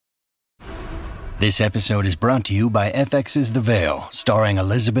This episode is brought to you by FX's The Veil, starring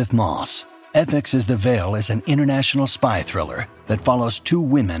Elizabeth Moss. FX's The Veil is an international spy thriller that follows two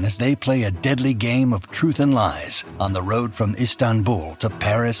women as they play a deadly game of truth and lies on the road from Istanbul to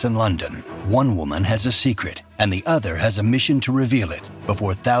Paris and London. One woman has a secret, and the other has a mission to reveal it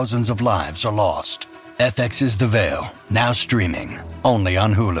before thousands of lives are lost. FX's The Veil, now streaming, only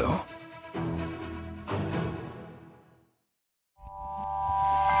on Hulu.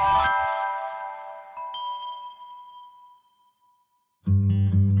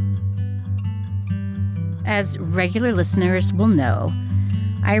 As regular listeners will know,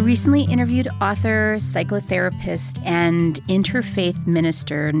 I recently interviewed author, psychotherapist, and interfaith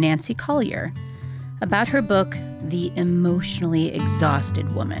minister Nancy Collier about her book, The Emotionally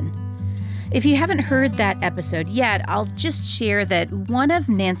Exhausted Woman. If you haven't heard that episode yet, I'll just share that one of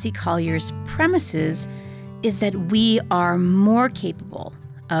Nancy Collier's premises is that we are more capable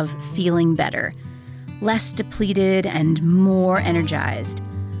of feeling better, less depleted, and more energized,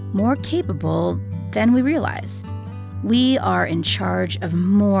 more capable than we realize. We are in charge of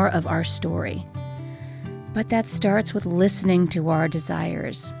more of our story. But that starts with listening to our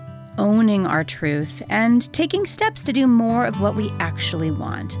desires, owning our truth, and taking steps to do more of what we actually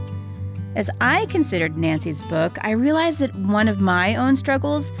want. As I considered Nancy's book, I realized that one of my own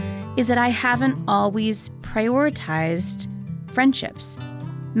struggles is that I haven't always prioritized friendships.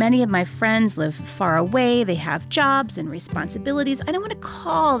 Many of my friends live far away, they have jobs and responsibilities. I don't want to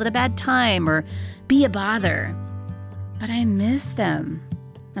call at a bad time or be a bother. But I miss them,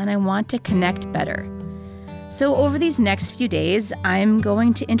 and I want to connect better. So over these next few days, I'm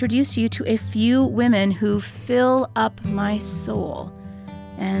going to introduce you to a few women who fill up my soul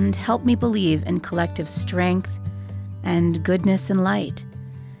and help me believe in collective strength and goodness and light.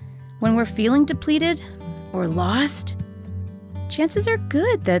 When we're feeling depleted or lost, chances are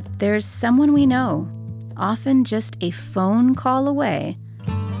good that there's someone we know, often just a phone call away,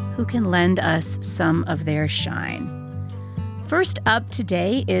 who can lend us some of their shine. First up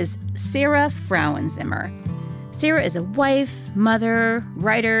today is Sarah Frauenzimmer. Sarah is a wife, mother,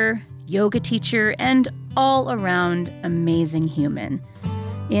 writer, yoga teacher, and all-around amazing human.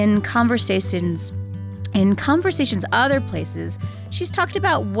 In conversations other places, she's talked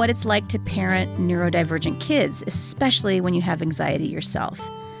about what it's like to parent neurodivergent kids, especially when you have anxiety yourself,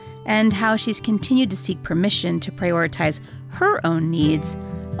 and how she's continued to seek permission to prioritize her own needs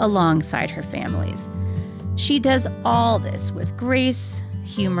alongside her family's. She does all this with grace,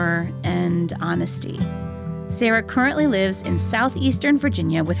 humor, and honesty. Sarah currently lives in southeastern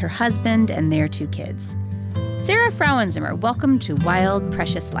Virginia with her husband and their two kids. Sarah Frauenzimmer, welcome to Wild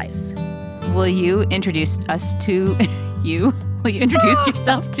Precious Life. Will you introduce us to you? Will you introduce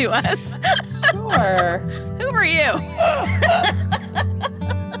yourself to us? Sure. Who are you?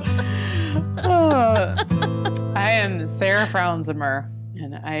 I am Sarah Frauenzimmer,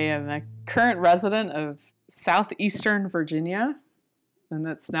 and I am a current resident of southeastern Virginia, and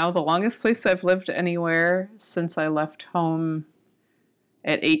it's now the longest place I've lived anywhere since I left home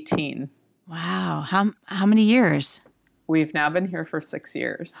at 18. Wow. How many years? We've now been here for 6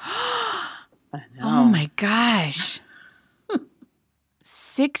 years. I know. Oh my gosh.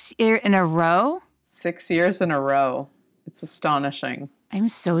 6 years in a row? 6 years in a row. It's astonishing. I'm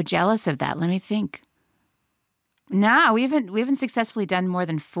so jealous of that. Let me think. No, we haven't successfully done more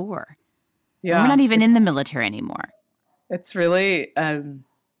than 4. Yeah. We're not even in the military anymore. It's really,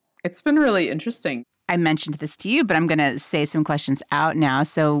 it's been really interesting. I mentioned this to you, but I'm going to say some questions out now.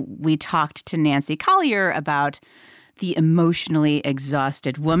 So we talked to Nancy Collier about The Emotionally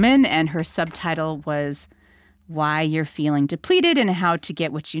Exhausted Woman, and her subtitle was Why You're Feeling Depleted and How to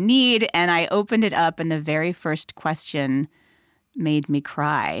Get What You Need. And I opened it up, and the very first question made me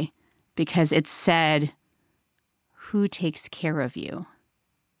cry because it said, who takes care of you?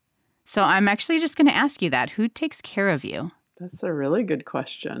 So I'm actually just going to ask you that. Who takes care of you? That's a really good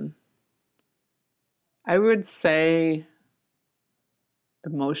question. I would say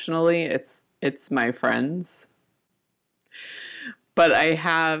emotionally, it's my friends. But I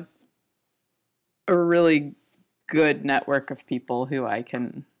have a really good network of people who I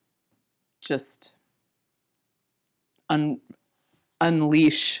can just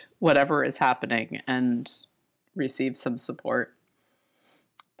unleash whatever is happening and receive some support.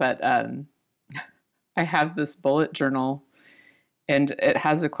 But I have this bullet journal, and it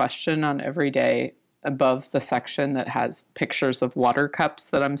has a question on every day above the section that has pictures of water cups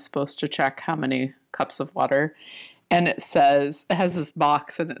that I'm supposed to check how many cups of water. And it has this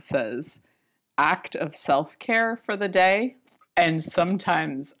box, and it says, act of self-care for the day. And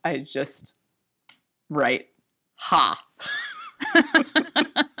sometimes I just write, ha.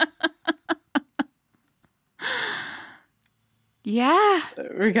 Yeah.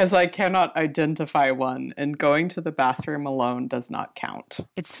 Because I cannot identify one, and going to the bathroom alone does not count.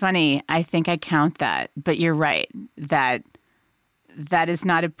 It's funny. I think I count that, but you're right. That is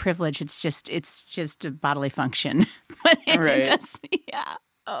not a privilege. It's just a bodily function. But Right. Yeah.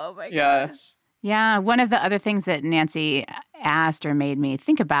 Oh my Yeah. gosh. Yeah. One of the other things that Nancy asked or made me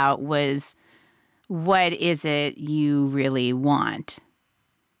think about was, what is it you really want?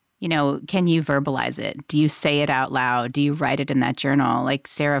 You know, can you verbalize it? Do you say it out loud? Do you write it in that journal? Like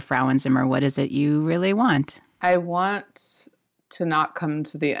Sarah Frauenzimmer, what is it you really want? I want to not come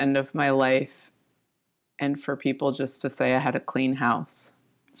to the end of my life and for people just to say I had a clean house.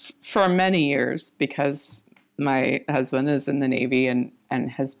 For many years, because my husband is in the Navy and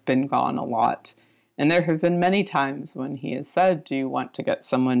has been gone a lot. And there have been many times when he has said, do you want to get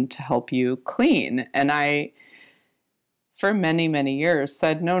someone to help you clean? And I, for many, many years,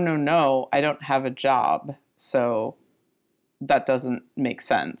 said, no, I don't have a job. So that doesn't make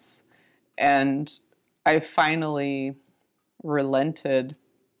sense. And I finally relented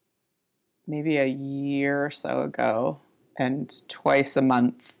maybe a year or so ago. And twice a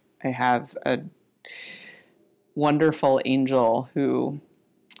month, I have a wonderful angel who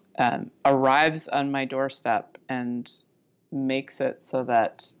arrives on my doorstep and makes it so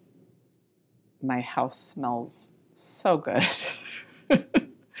that my house smells so good.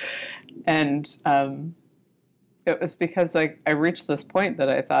 And it was because I reached this point that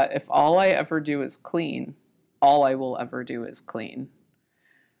I thought, if all I ever do is clean, all I will ever do is clean.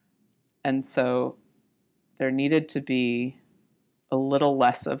 And so there needed to be a little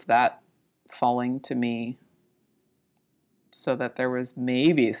less of that falling to me so that there was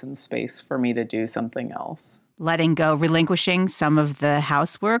maybe some space for me to do something else. Letting go, relinquishing some of the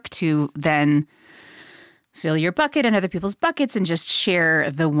housework to then fill your bucket and other people's buckets and just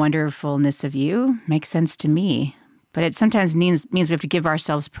share the wonderfulness of you makes sense to me. But it sometimes means we have to give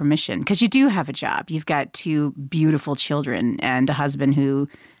ourselves permission, because you do have a job. You've got 2 beautiful children and a husband who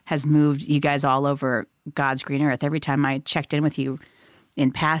has moved you guys all over God's green earth. Every time I checked in with you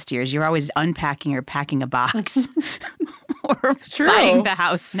in past years, you're always unpacking or packing a box or buying the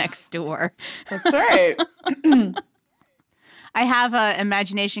house next door. That's right. I have an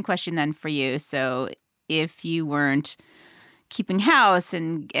imagination question then for you. So if you weren't keeping house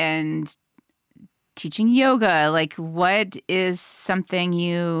and teaching yoga, like, what is something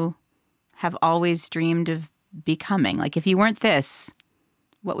you have always dreamed of becoming? Like, if you weren't this,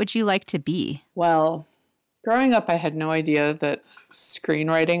 what would you like to be? Well, growing up, I had no idea that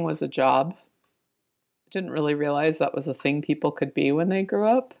screenwriting was a job. I didn't really realize that was a thing people could be when they grew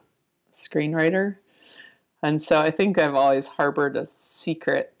up, screenwriter. And so I think I've always harbored a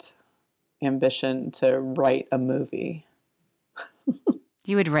secret ambition to write a movie.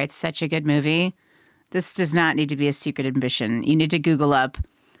 You would write such a good movie. This does not need to be a secret ambition. You need to Google up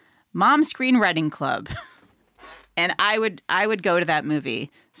Mom Screenwriting Club. And I would go to that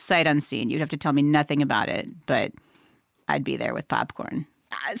movie sight unseen. You'd have to tell me nothing about it, but I'd be there with popcorn.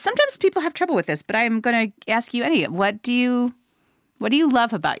 Sometimes people have trouble with this, but I'm going to ask you anyway. What do you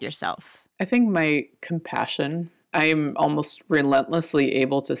love about yourself? I think my compassion. I'm almost relentlessly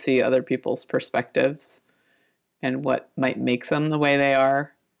able to see other people's perspectives and what might make them the way they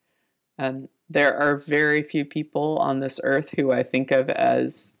are. There are very few people on this earth who I think of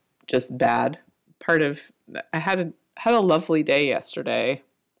as just bad. I had a lovely day yesterday,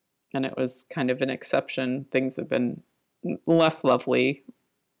 and it was kind of an exception. Things have been less lovely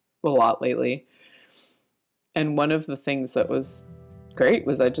a lot lately. And one of the things that was great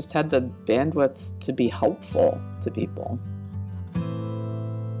was I just had the bandwidth to be helpful to people.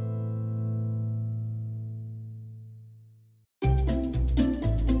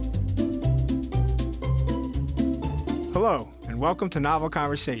 Hello, and welcome to Novel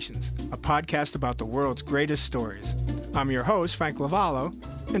Conversations, a podcast about the world's greatest stories. I'm your host, Frank Lavallo,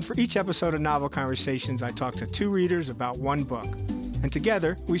 and for each episode of Novel Conversations, I talk to 2 readers about one book. And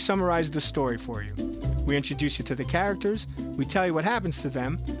together, we summarize the story for you. We introduce you to the characters, we tell you what happens to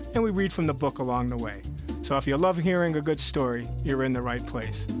them, and we read from the book along the way. So if you love hearing a good story, you're in the right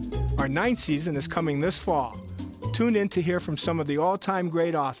place. Our 9th season is coming this fall. Tune in to hear from some of the all-time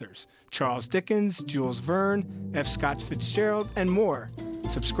great authors, Charles Dickens, Jules Verne, F. Scott Fitzgerald, and more.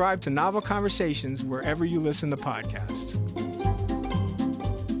 Subscribe to Novel Conversations wherever you listen to podcasts.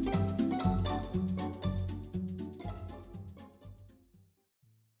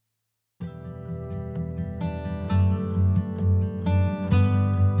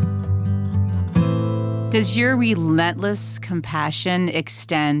 Does your relentless compassion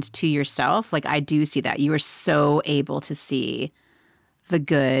extend to yourself? Like, I do see that. You are so able to see the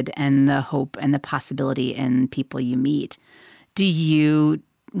good and the hope and the possibility in people you meet.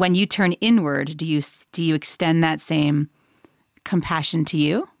 when you turn inward, do you extend that same compassion to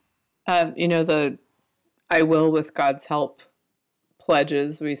you? The I will with God's help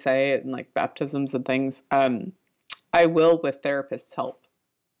pledges, we say it in like baptisms and things. I will with therapist's help.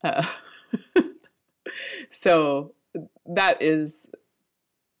 So that is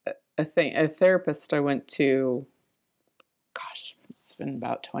a thing. A therapist I went to, gosh, it's been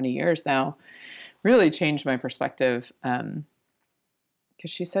about 20 years now, really changed my perspective. Because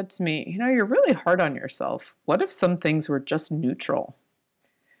she said to me, you're really hard on yourself. What if some things were just neutral?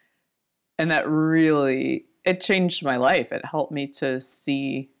 And that really, it changed my life. It helped me to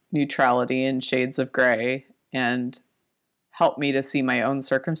see neutrality in shades of gray and helped me to see my own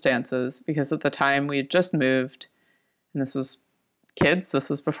circumstances. Because at the time we had just moved, and this was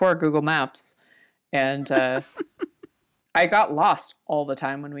before Google Maps. And I got lost all the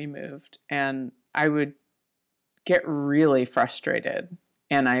time when we moved. And I would get really frustrated.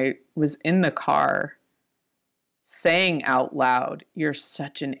 And I was in the car saying out loud, "You're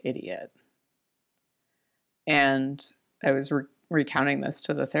such an idiot." And I was recounting this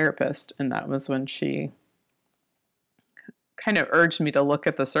to the therapist, and that was when she kind of urged me to look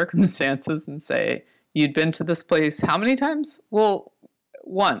at the circumstances and say, "You'd been to this place how many times?" "Well,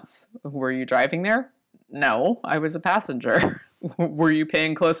 once." "Were you driving there?" "No, I was a passenger." "Were you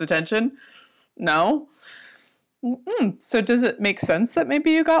paying close attention?" "No." "So does it make sense that maybe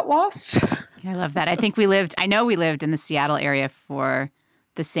you got lost?" I love that. I know we lived in the Seattle area for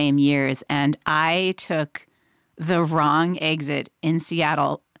the same years, and I took the wrong exit in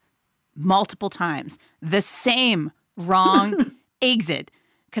Seattle multiple times. The same wrong exit.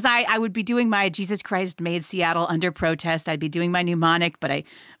 Because I would be doing my Jesus Christ Made Seattle under protest. I'd be doing my mnemonic, but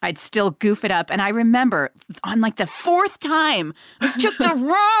I'd still goof it up. And I remember on like the fourth time, I took the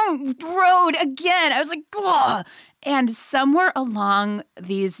wrong road again. I was like, ugh. And somewhere along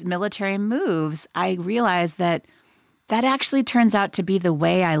these military moves, I realized that actually turns out to be the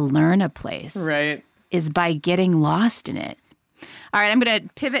way I learn a place. Right. Is by getting lost in it. All right, I'm going to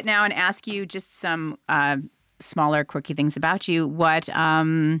pivot now and ask you just some smaller, quirky things about you.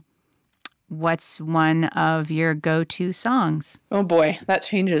 What's one of your go-to songs? Oh boy, that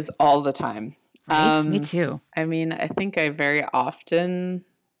changes all the time. Right, me too. I mean, I think I very often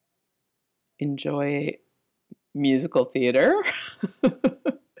enjoy musical theater.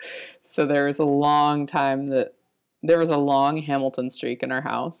 So there was a long Hamilton streak in our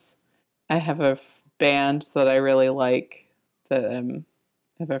house. I have a band that I really like. I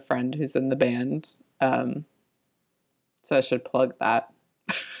have a friend who's in the band. So I should plug that.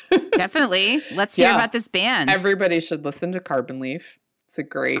 Definitely. Let's hear about this band. Everybody should listen to Carbon Leaf. It's a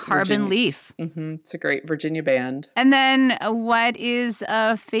great Carbon Leaf. Mm-hmm, it's a great Virginia band. And then what is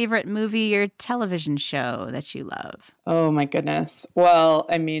a favorite movie or television show that you love? Oh, my goodness. Well,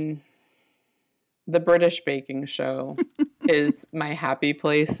 I mean, The British Baking Show is my happy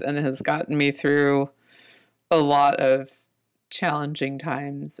place and has gotten me through a lot of challenging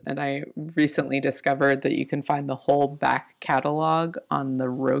times. And I recently discovered that you can find the whole back catalog on the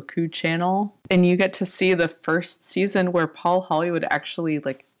Roku channel. And you get to see the first season where Paul Hollywood actually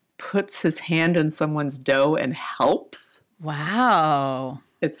like puts his hand in someone's dough and helps. Wow.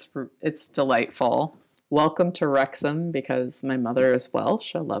 It's delightful. Welcome to Wrexham, because my mother is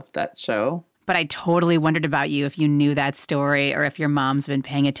Welsh. I love that show. But I totally wondered about you if you knew that story or if your mom's been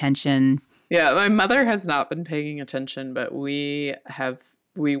paying attention. Yeah, my mother has not been paying attention, but we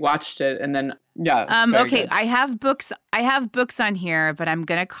watched it, and then okay, good. I have books on here, but I'm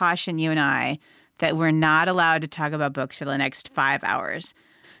going to caution you and I that we're not allowed to talk about books for the next 5 hours.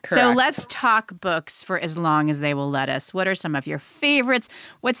 Correct. So let's talk books for as long as they will let us. What are some of your favorites?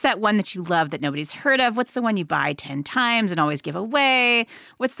 What's that one that you love that nobody's heard of? What's the one you buy 10 times and always give away?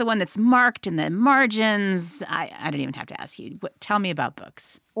 What's the one that's marked in the margins? I don't even have to ask you. Tell me about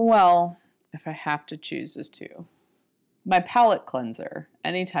books. Well, if I have to choose just two. My palate cleanser.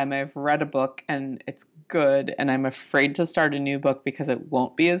 Anytime I've read a book and it's good and I'm afraid to start a new book because it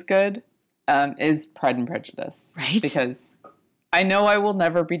won't be as good, is Pride and Prejudice. Right. Because I know I will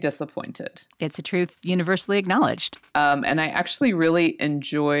never be disappointed. It's a truth universally acknowledged. And I actually really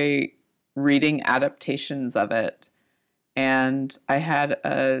enjoy reading adaptations of it. And I had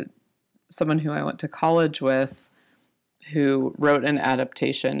someone who I went to college with who wrote an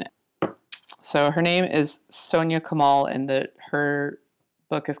adaptation. So her name is Sonia Kamal, and her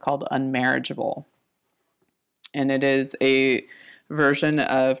book is called Unmarriageable. And it is a version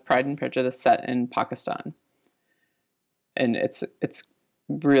of Pride and Prejudice set in Pakistan. And it's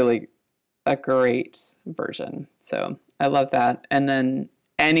really a great version. So I love that. And then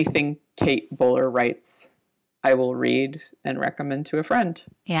anything Kate Bowler writes I will read and recommend to a friend.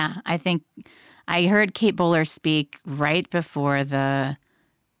 Yeah, I think I heard Kate Bowler speak right before the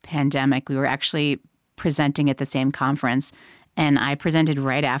pandemic. We were actually presenting at the same conference, and I presented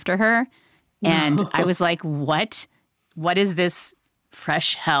right after her. And I was like, what? What is this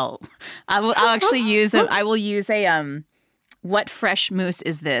fresh hell? I'll actually use I will use a what fresh moose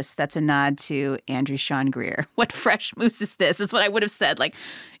is this? That's a nod to Andrew Sean Greer. What fresh moose is this? Is what I would have said. Like,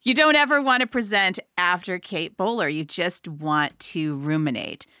 you don't ever want to present after Kate Bowler. You just want to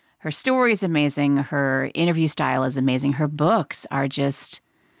ruminate. Her story is amazing. Her interview style is amazing. Her books are just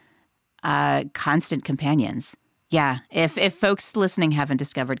constant companions. Yeah, if folks listening haven't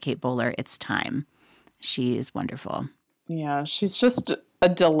discovered Kate Bowler, it's time. She is wonderful. Yeah, she's just a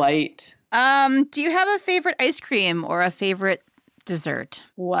delight. Do you have a favorite ice cream or a favorite dessert?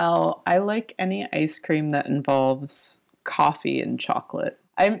 Well, I like any ice cream that involves coffee and chocolate.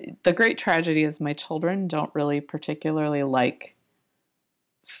 The great tragedy is my children don't really particularly like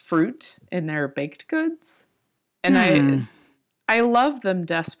fruit in their baked goods. And I love them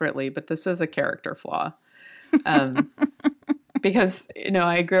desperately, but this is a character flaw. Because,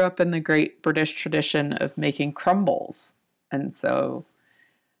 I grew up in the great British tradition of making crumbles. And so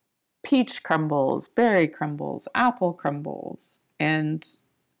peach crumbles, berry crumbles, apple crumbles. And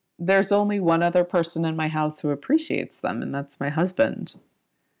there's only one other person in my house who appreciates them, and that's my husband.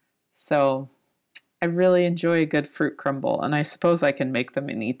 So I really enjoy a good fruit crumble, and I suppose I can make them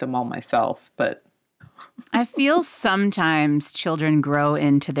and eat them all myself, but I feel sometimes children grow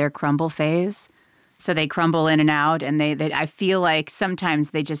into their crumble phase. So they crumble in and out, and I feel like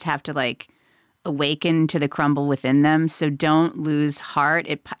sometimes they just have to awaken to the crumble within them. So don't lose heart.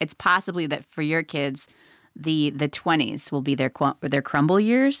 It's possibly that for your kids, the 20s will be their crumble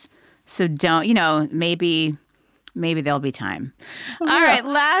years. So don't, maybe there'll be time. Oh, all right,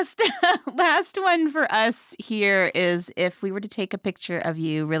 last one for us here is if we were to take a picture of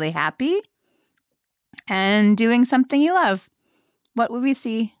you really happy and doing something you love, what would we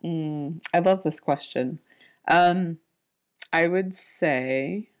see? I love this question. I would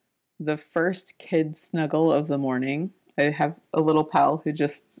say the first kid snuggle of the morning. I have a little pal who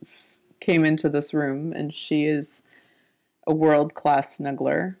just came into this room, and she is a world-class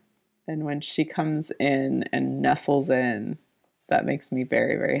snuggler. And when she comes in and nestles in, that makes me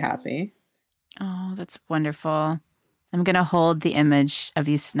very, very happy. Oh, that's wonderful. I'm going to hold the image of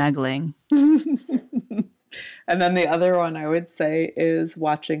you snuggling. And then the other one I would say is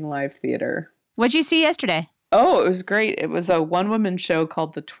watching live theater. What'd you see yesterday? Oh, it was great. It was a one-woman show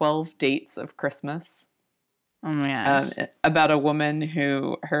called The 12 Dates of Christmas. Oh, my gosh. About a woman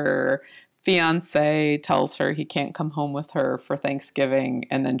who her fiance tells her he can't come home with her for Thanksgiving,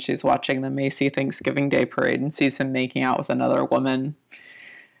 and then she's watching the Macy Thanksgiving Day Parade and sees him making out with another woman.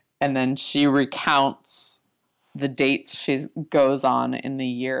 And then she recounts the dates she goes on in the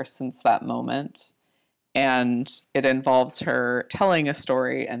year since that moment. And it involves her telling a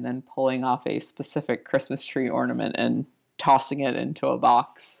story and then pulling off a specific Christmas tree ornament and tossing it into a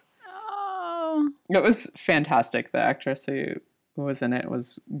box. Oh. It was fantastic. The actress who was in it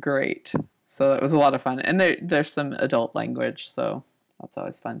was great. So it was a lot of fun. And there's some adult language, so that's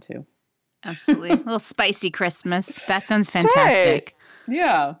always fun too. Absolutely. A little spicy Christmas. That sounds fantastic. Right.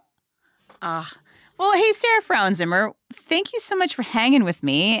 Yeah. Well, hey, Sarah Frauenzimmer, thank you so much for hanging with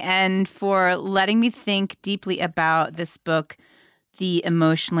me and for letting me think deeply about this book, The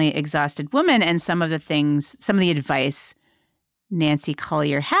Emotionally Exhausted Woman, and some of the advice Nancy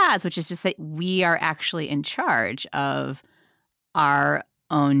Collier has, which is just that we are actually in charge of our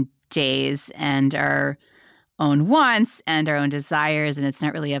own days and our own wants and our own desires, and it's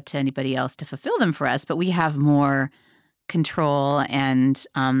not really up to anybody else to fulfill them for us, but we have more control and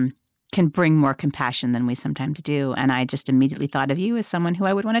can bring more compassion than we sometimes do. And I just immediately thought of you as someone who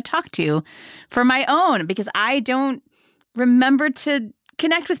I would want to talk to for my own, because I don't remember to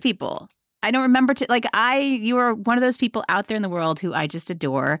connect with people. I don't remember you are one of those people out there in the world who I just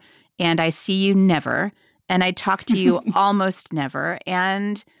adore, and I see you never, and I talk to you almost never.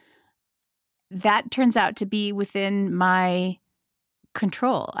 And that turns out to be within my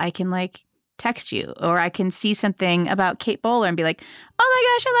control. I can text you, or I can see something about Kate Bowler and be like, oh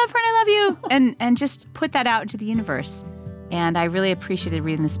my gosh, I love her and I love you, and just put that out into the universe. And I really appreciated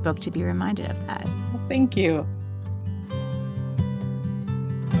reading this book to be reminded of that. Well, thank you.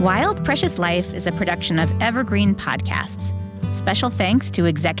 Wild Precious Life is a production of Evergreen Podcasts. Special thanks to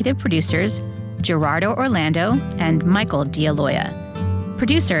executive producers Gerardo Orlando and Michael D'Aloia,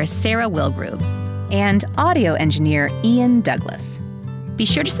 producer Sarah Wilgrube, and audio engineer Ian Douglas. Be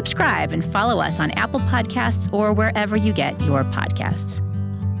sure to subscribe and follow us on Apple Podcasts or wherever you get your podcasts.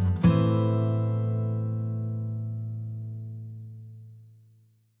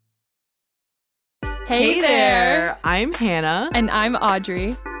 Hey there! I'm Hannah. And I'm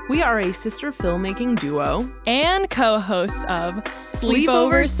Audrey. We are a sister filmmaking duo and co-hosts of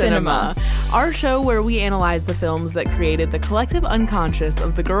Sleepover Cinema, our show where we analyze the films that created the collective unconscious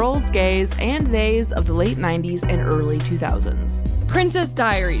of the girls, gays, and theys of the late 90s and early 2000s. Princess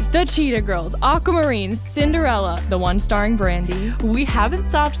Diaries, The Cheetah Girls, Aquamarine, Cinderella, the one starring Brandy. We haven't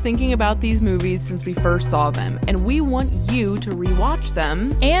stopped thinking about these movies since we first saw them, and we want you to rewatch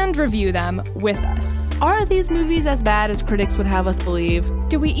them and review them with us. Are these movies as bad as critics would have us believe?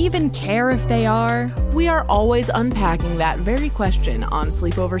 Do we even care if they are? We are always unpacking that very question on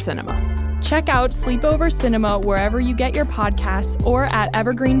Sleepover Cinema. Check out Sleepover Cinema wherever you get your podcasts or at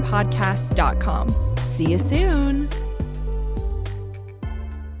evergreenpodcasts.com. See you soon.